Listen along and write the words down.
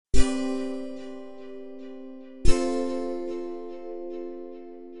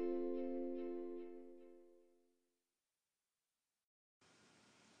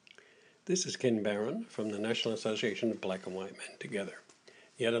This is Ken Barron from the National Association of Black and White Men Together.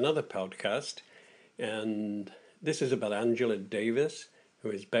 Yet another podcast, and this is about Angela Davis, who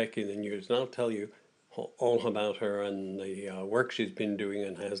is back in the news. And I'll tell you all about her and the work she's been doing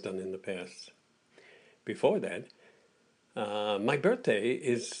and has done in the past. Before that, my birthday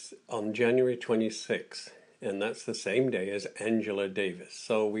is on January 26th, and that's the same day as Angela Davis.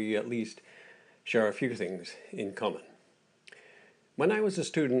 So we at least share a few things in common. When I was a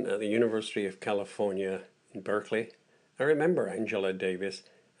student at the University of California in Berkeley, I remember Angela Davis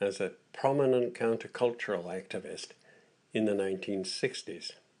as a prominent countercultural activist in the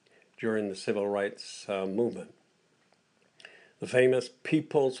 1960s during the civil rights movement. The famous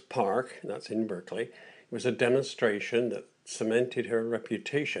People's Park, that's in Berkeley, was a demonstration that cemented her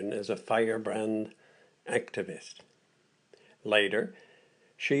reputation as a firebrand activist. Later,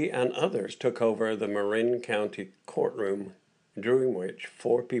 she and others took over the Marin County courtroom, during which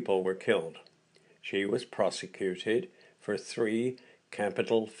 4 people were killed. She was prosecuted for 3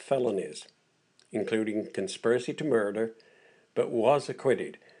 capital felonies, including conspiracy to murder, but was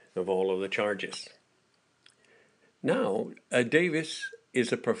acquitted of all of the charges. Now, Davis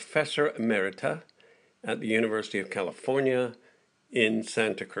is a professor emerita at the University of California in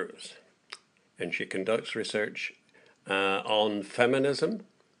Santa Cruz, and she conducts research on feminism,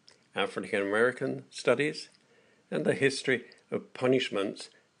 African American studies, and the history of punishments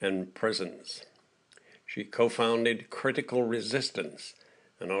and prisons. She co-founded Critical Resistance,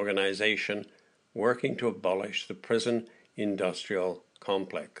 an organization working to abolish the prison industrial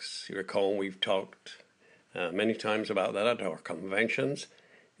complex. You recall we've talked many times about that at our conventions,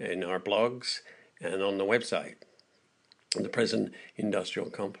 in our blogs, and on the website, the prison industrial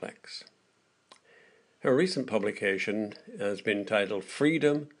complex. Her recent publication has been titled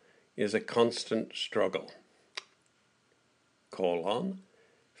Freedom is a Constant Struggle.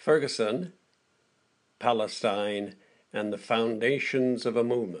 Ferguson, Palestine, and the Foundations of a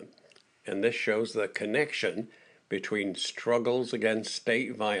Movement. And this shows the connection between struggles against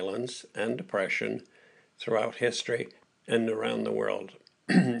state violence and oppression throughout history and around the world.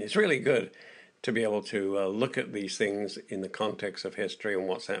 It's really good to be able to look at these things in the context of history and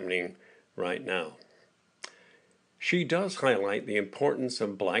what's happening right now. She does highlight the importance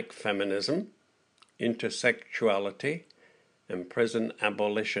of black feminism, intersexuality, and prison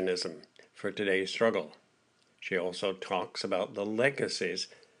abolitionism for today's struggle. She also talks about the legacies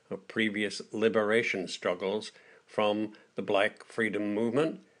of previous liberation struggles, from the Black Freedom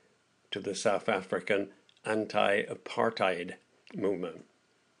Movement to the South African anti-apartheid movement.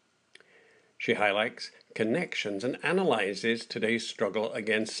 She highlights connections and analyzes today's struggle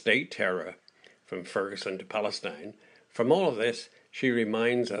against state terror from Ferguson to Palestine. From all of this, she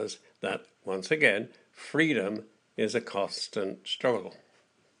reminds us that, once again, freedom is a constant struggle.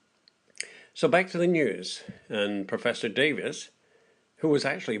 So back to the news, and Professor Davis, who was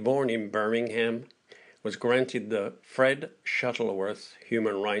actually born in Birmingham, was granted the Fred Shuttleworth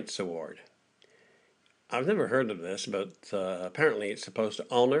Human Rights Award. I've never heard of this, but apparently it's supposed to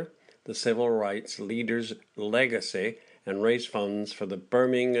honor the civil rights leader's legacy and raise funds for the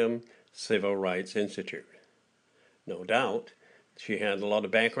Birmingham Civil Rights Institute. No doubt, she had a lot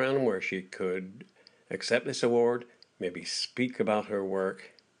of background where she could accept this award, maybe speak about her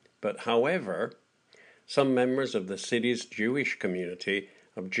work. But however, some members of the city's Jewish community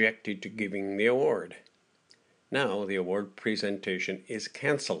objected to giving the award. Now the award presentation is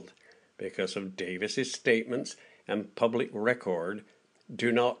cancelled because of Davis's statements and public record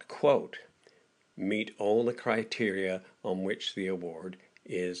do not, quote, meet all the criteria on which the award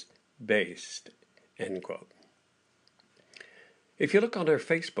is based, end quote. If you look on her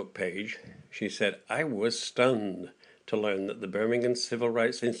Facebook page, she said, I was stunned to learn that the Birmingham Civil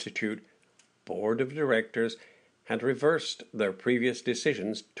Rights Institute Board of Directors had reversed their previous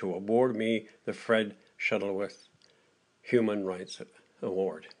decisions to award me the Fred Shuttleworth Human Rights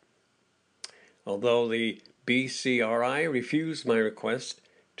Award. Although the BCRI refused my request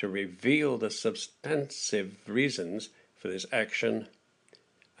to reveal the substantive reasons for this action,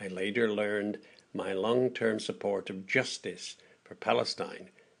 I later learned my long-term support of justice for Palestine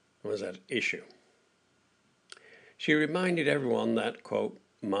was at issue. She reminded everyone that, quote,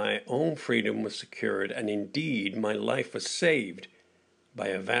 my own freedom was secured and indeed my life was saved by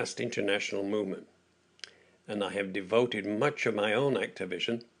a vast international movement, and I have devoted much of my own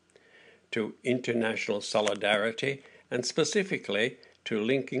activism to international solidarity and specifically to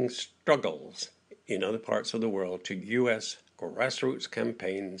linking struggles in other parts of the world to U.S. grassroots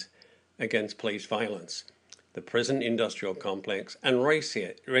campaigns against police violence, the prison industrial complex, and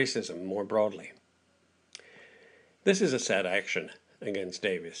racism more broadly. This is a sad action against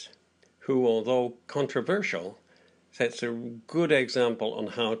Davis, who, although controversial, sets a good example on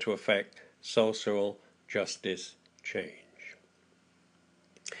how to effect social justice change.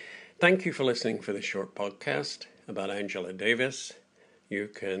 Thank you for listening for this short podcast about Angela Davis. You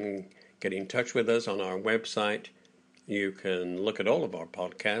can get in touch with us on our website. You can look at all of our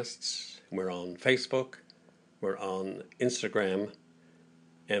podcasts. We're on Facebook, we're on Instagram,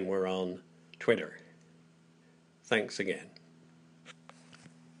 and we're on Twitter. Thanks again.